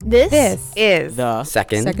This is The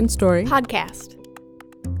Second Story podcast.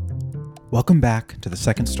 Welcome back to the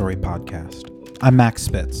Second Story podcast. I'm Max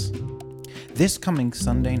Spitz. This coming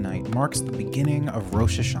Sunday night marks the beginning of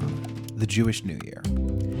Rosh Hashanah, the Jewish New Year.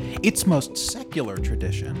 Its most secular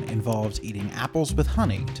tradition involves eating apples with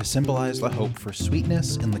honey to symbolize the hope for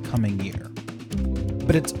sweetness in the coming year.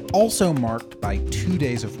 But it's also marked by 2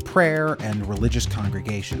 days of prayer and religious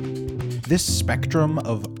congregation. This spectrum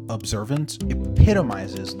of observance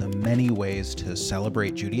epitomizes the many ways to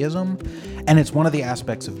celebrate Judaism, and it's one of the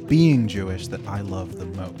aspects of being Jewish that I love the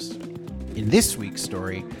most. In this week's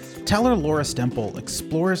story, teller Laura Stempel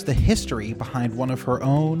explores the history behind one of her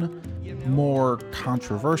own, more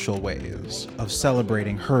controversial ways of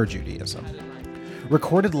celebrating her Judaism.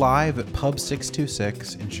 Recorded live at Pub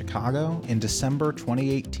 626 in Chicago in December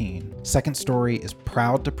 2018, Second Story is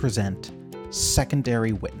proud to present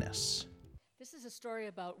Secondary Witness. This is a story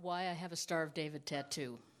about why I have a Star of David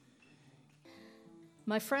tattoo.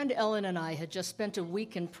 My friend Ellen and I had just spent a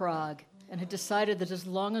week in Prague and had decided that as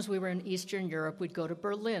long as we were in Eastern Europe, we'd go to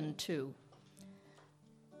Berlin, too.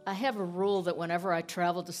 I have a rule that whenever I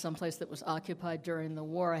travel to someplace that was occupied during the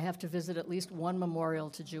war, I have to visit at least one memorial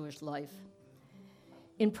to Jewish life.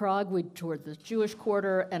 In Prague, we toured the Jewish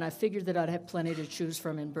Quarter, and I figured that I'd have plenty to choose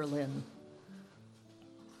from in Berlin.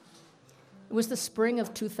 It was the spring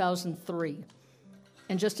of 2003,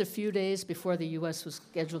 and just a few days before the U.S. was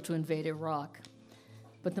scheduled to invade Iraq.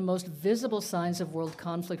 But the most visible signs of world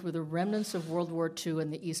conflict were the remnants of World War II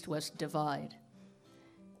and the East-West divide.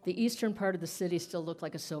 The eastern part of the city still looked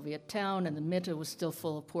like a Soviet town, and the Mitte was still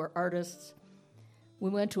full of poor artists.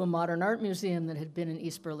 We went to a modern art museum that had been an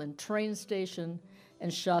East Berlin train station,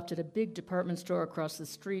 and shopped at a big department store across the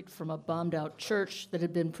street from a bombed-out church that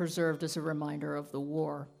had been preserved as a reminder of the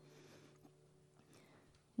war.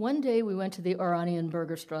 One day, we went to the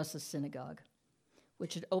Oranienburger Strasse synagogue,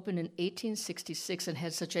 which had opened in 1866 and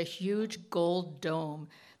had such a huge gold dome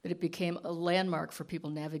that it became a landmark for people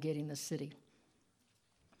navigating the city.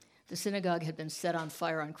 The synagogue had been set on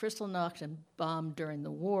fire on Kristallnacht and bombed during the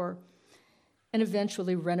war, and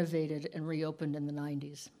eventually renovated and reopened in the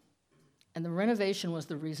 90s. And the renovation was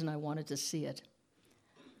the reason I wanted to see it.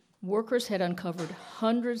 Workers had uncovered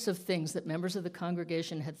hundreds of things that members of the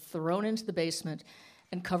congregation had thrown into the basement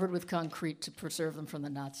and covered with concrete to preserve them from the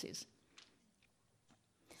Nazis.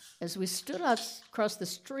 As we stood across the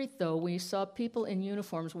street, though, we saw people in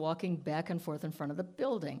uniforms walking back and forth in front of the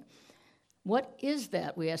building. What is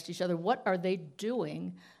that? We asked each other. What are they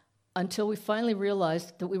doing? Until we finally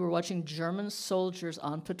realized that we were watching German soldiers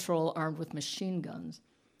on patrol armed with machine guns.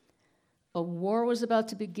 A war was about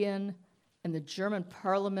to begin, and the German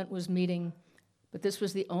parliament was meeting, but this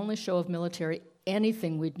was the only show of military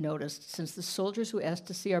anything we'd noticed since the soldiers who asked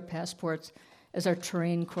to see our passports as our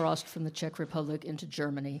train crossed from the Czech Republic into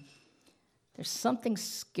Germany. There's something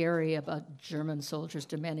scary about German soldiers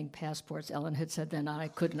demanding passports, Ellen had said then, and I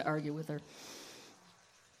couldn't argue with her.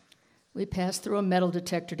 We passed through a metal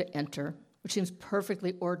detector to enter, which seems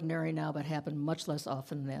perfectly ordinary now, but happened much less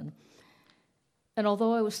often then. And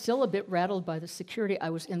although I was still a bit rattled by the security, I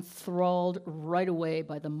was enthralled right away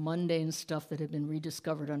by the mundane stuff that had been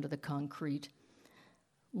rediscovered under the concrete.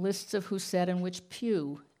 Lists of who sat in which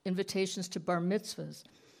pew, invitations to bar mitzvahs,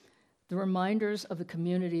 the reminders of the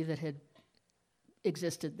community that had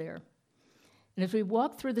existed there. And as we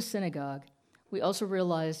walked through the synagogue, we also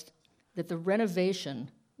realized that the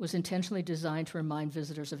renovation was intentionally designed to remind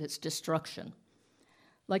visitors of its destruction.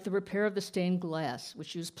 Like the repair of the stained glass,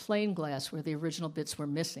 which used plain glass where the original bits were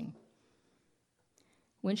missing.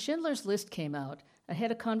 When Schindler's List came out, I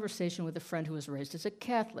had a conversation with a friend who was raised as a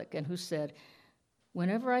Catholic and who said,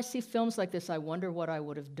 "Whenever I see films like this, I wonder what I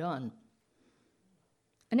would have done."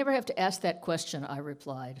 "I never have to ask that question," I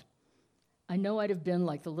replied. "I know I'd have been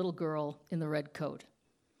like the little girl in the red coat."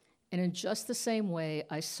 And in just the same way,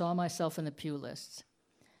 I saw myself in the pew lists.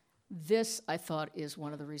 This, I thought, is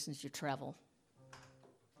one of the reasons you travel.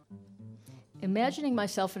 Imagining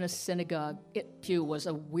myself in a synagogue pew was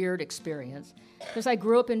a weird experience because I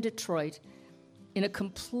grew up in Detroit in a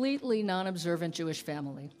completely non-observant Jewish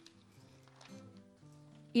family.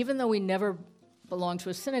 Even though we never belonged to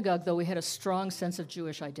a synagogue, though, we had a strong sense of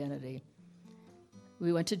Jewish identity.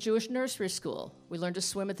 We went to Jewish nursery school. We learned to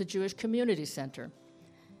swim at the Jewish Community Center.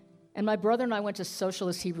 And my brother and I went to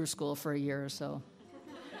Socialist Hebrew school for a year or so.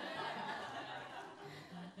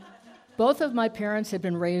 Both of my parents had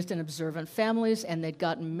been raised in observant families, and they'd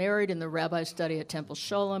gotten married in the rabbi study at Temple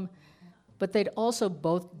Sholem, but they'd also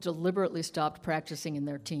both deliberately stopped practicing in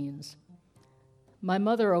their teens. My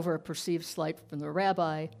mother over a perceived slight from the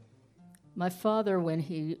rabbi, my father when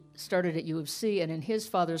he started at U of C, and in his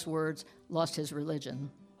father's words, lost his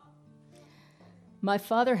religion. My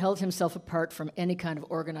father held himself apart from any kind of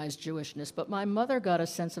organized Jewishness, but my mother got a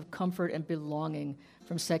sense of comfort and belonging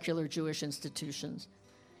from secular Jewish institutions.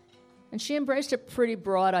 And she embraced a pretty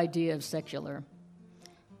broad idea of secular.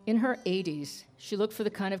 In her 80s, she looked for the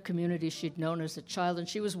kind of community she'd known as a child, and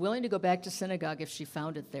she was willing to go back to synagogue if she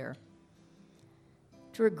found it there.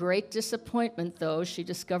 To her great disappointment, though, she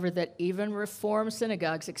discovered that even Reform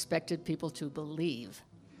synagogues expected people to believe.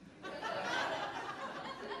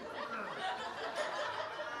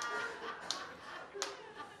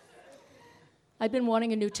 I'd been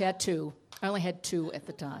wanting a new tattoo. I only had 2 at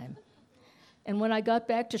the time. And when I got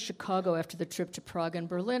back to Chicago after the trip to Prague and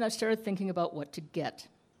Berlin, I started thinking about what to get.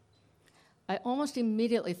 I almost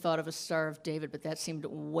immediately thought of a Star of David, but that seemed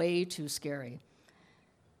way too scary.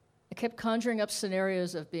 I kept conjuring up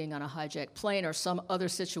scenarios of being on a hijacked plane or some other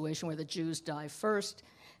situation where the Jews die first,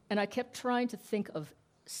 and I kept trying to think of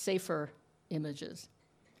safer images.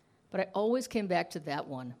 But I always came back to that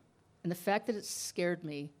one, and the fact that it scared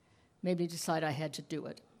me made me decide I had to do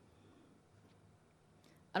it.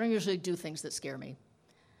 I don't usually do things that scare me.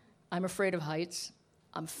 I'm afraid of heights.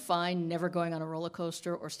 I'm fine never going on a roller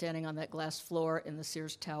coaster or standing on that glass floor in the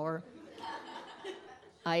Sears Tower.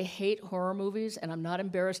 I hate horror movies, and I'm not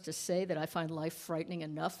embarrassed to say that I find life frightening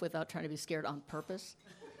enough without trying to be scared on purpose.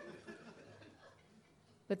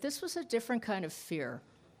 But this was a different kind of fear.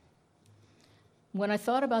 When I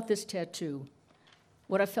thought about this tattoo,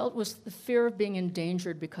 what I felt was the fear of being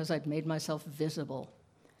endangered because I'd made myself visible,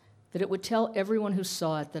 that it would tell everyone who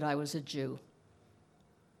saw it that I was a Jew.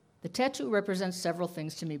 The tattoo represents several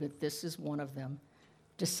things to me, but this is one of them,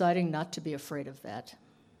 deciding not to be afraid of that.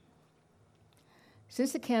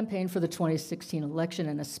 Since the campaign for the 2016 election,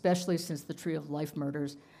 and especially since the Tree of Life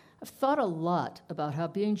murders, I've thought a lot about how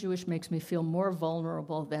being Jewish makes me feel more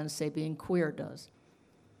vulnerable than, say, being queer does.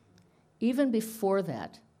 Even before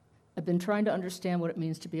that, I've been trying to understand what it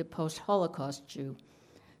means to be a post-Holocaust Jew,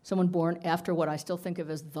 someone born after what I still think of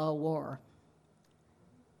as the war.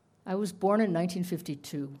 I was born in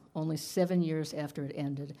 1952, only 7 years after it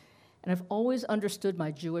ended, and I've always understood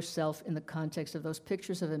my Jewish self in the context of those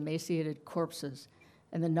pictures of emaciated corpses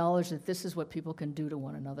and the knowledge that this is what people can do to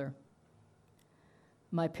one another.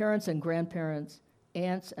 My parents and grandparents,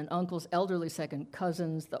 aunts and uncles, elderly second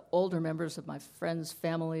cousins, the older members of my friends'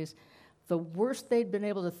 families, the worst they'd been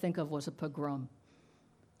able to think of was a pogrom.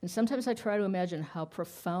 And sometimes I try to imagine how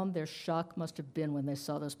profound their shock must have been when they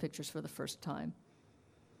saw those pictures for the first time.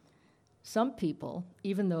 Some people,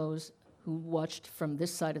 even those who watched from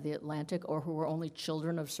this side of the Atlantic or who were only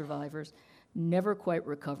children of survivors, never quite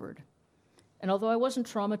recovered. And although I wasn't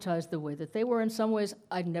traumatized the way that they were, in some ways,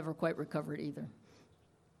 I'd never quite recovered either.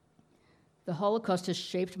 The Holocaust has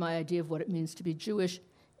shaped my idea of what it means to be Jewish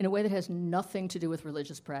in a way that has nothing to do with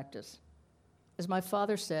religious practice. As my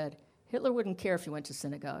father said, Hitler wouldn't care if you went to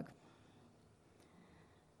synagogue.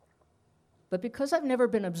 But because I've never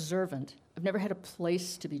been observant, I've never had a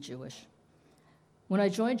place to be Jewish. When I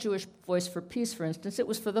joined Jewish Voice for Peace, for instance, it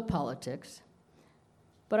was for the politics.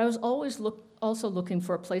 But I was always also looking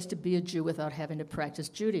for a place to be a Jew without having to practice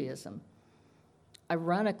Judaism.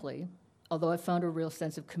 Ironically, although I found a real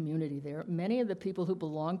sense of community there, many of the people who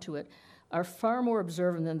belong to it are far more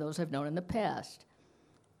observant than those I've known in the past.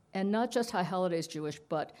 And not just high holidays Jewish,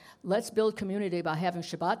 but let's build community by having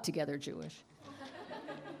Shabbat together Jewish.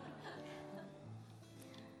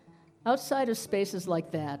 Outside of spaces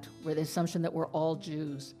like that, where the assumption that we're all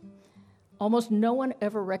Jews, almost no one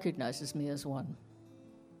ever recognizes me as one.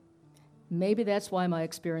 Maybe that's why my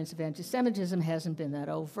experience of anti-Semitism hasn't been that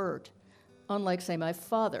overt, unlike, say, my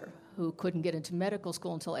father, who couldn't get into medical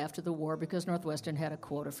school until after the war because Northwestern had a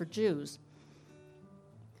quota for Jews.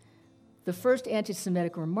 The first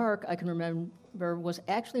anti-Semitic remark I can remember was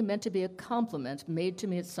actually meant to be a compliment made to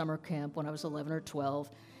me at summer camp when I was 11 or 12,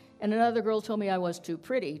 and another girl told me I was too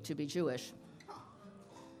pretty to be Jewish.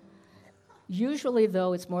 Usually,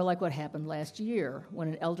 though, it's more like what happened last year when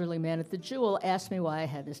an elderly man at the Jewel asked me why I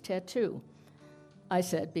had this tattoo. I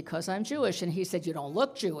said, because I'm Jewish, and he said, you don't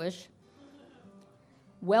look Jewish.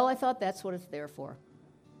 Well, I thought that's what it's there for.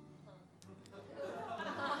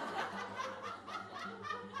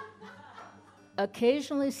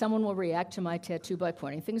 Occasionally, someone will react to my tattoo by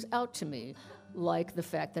pointing things out to me, like the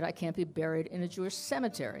fact that I can't be buried in a Jewish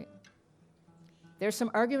cemetery. There's some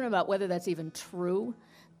argument about whether that's even true,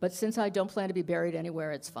 but since I don't plan to be buried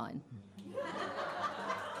anywhere, it's fine.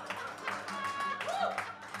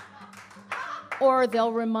 Or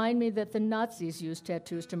they'll remind me that the Nazis used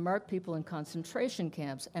tattoos to mark people in concentration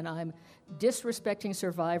camps, and I'm disrespecting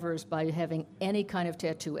survivors by having any kind of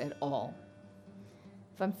tattoo at all.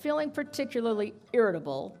 If I'm feeling particularly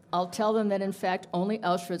irritable, I'll tell them that, in fact, only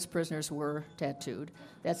Auschwitz prisoners were tattooed.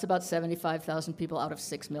 That's about 75,000 people out of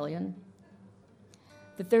 6 million.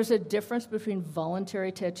 That there's a difference between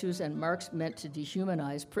voluntary tattoos and marks meant to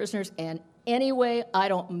dehumanize prisoners, and anyway, I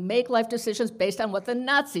don't make life decisions based on what the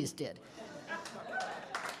Nazis did.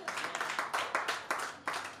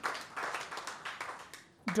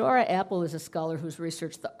 Dora Apple is a scholar who's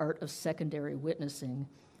researched the art of secondary witnessing,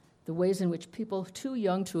 the ways in which people too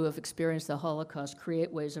young to have experienced the Holocaust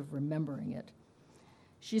create ways of remembering it.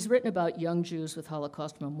 She's written about young Jews with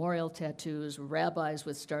Holocaust memorial tattoos, rabbis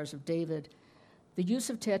with Stars of David, the use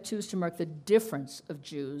of tattoos to mark the difference of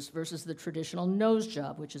Jews versus the traditional nose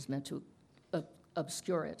job, which is meant to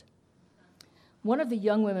obscure it. One of the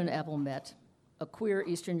young women Apple met, a queer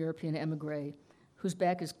Eastern European emigre whose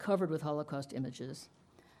back is covered with Holocaust images,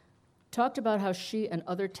 talked about how she and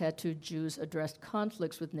other tattooed Jews addressed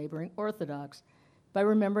conflicts with neighboring Orthodox by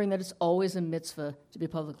remembering that it's always a mitzvah to be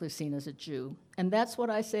publicly seen as a Jew. And that's what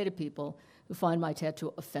I say to people who find my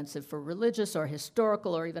tattoo offensive for religious or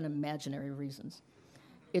historical or even imaginary reasons.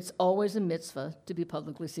 It's always a mitzvah to be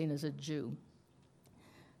publicly seen as a Jew.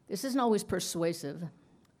 This isn't always persuasive.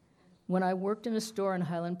 When I worked in a store in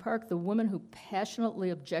Highland Park, the woman who passionately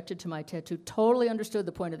objected to my tattoo totally understood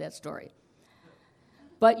the point of that story.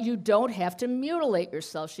 But you don't have to mutilate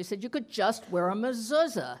yourself, she said. You could just wear a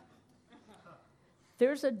mezuzah.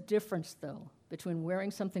 There's a difference, though, between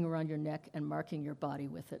wearing something around your neck and marking your body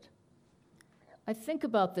with it. I think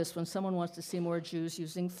about this when someone wants to see more Jews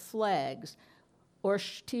using flags or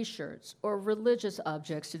T-shirts or religious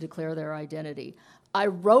objects to declare their identity. I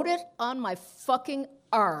wrote it on my fucking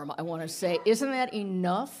arm, I want to say. Isn't that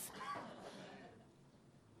enough?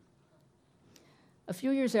 A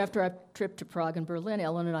few years after our trip to Prague and Berlin,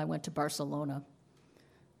 Ellen and I went to Barcelona.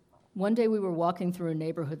 One day we were walking through a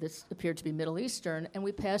neighborhood that appeared to be Middle Eastern, and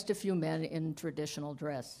we passed a few men in traditional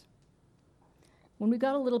dress. When we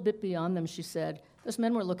got a little bit beyond them, she said, "Those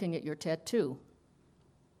men were looking at your tattoo."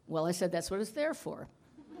 Well, I said, "That's what it's there for."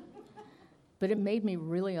 But it made me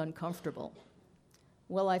really uncomfortable.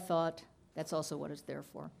 Well, I thought, that's also what it's there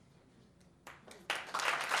for.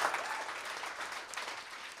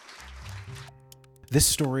 This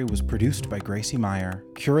story was produced by Gracie Meyer,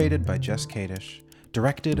 curated by Jess Kadish,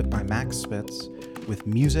 directed by Max Spitz, with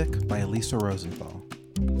music by Elisa Rosenthal.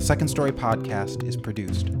 The Second Story podcast is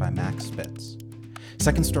produced by Max Spitz.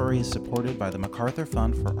 Second Story is supported by the MacArthur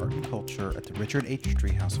Fund for Art and Culture at the Richard H.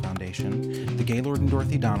 Driehaus Foundation, the Gaylord and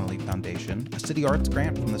Dorothy Donnelly Foundation, a City Arts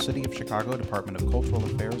grant from the City of Chicago Department of Cultural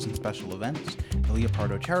Affairs and Special Events, the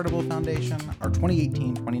Leopardo Charitable Foundation, our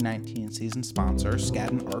 2018-2019 season sponsor,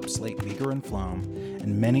 Skadden Arp Slate Viger and Flom,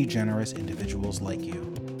 and many generous individuals like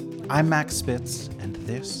you. I'm Max Spitz, and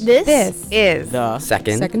this is the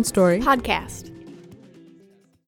Second Story podcast.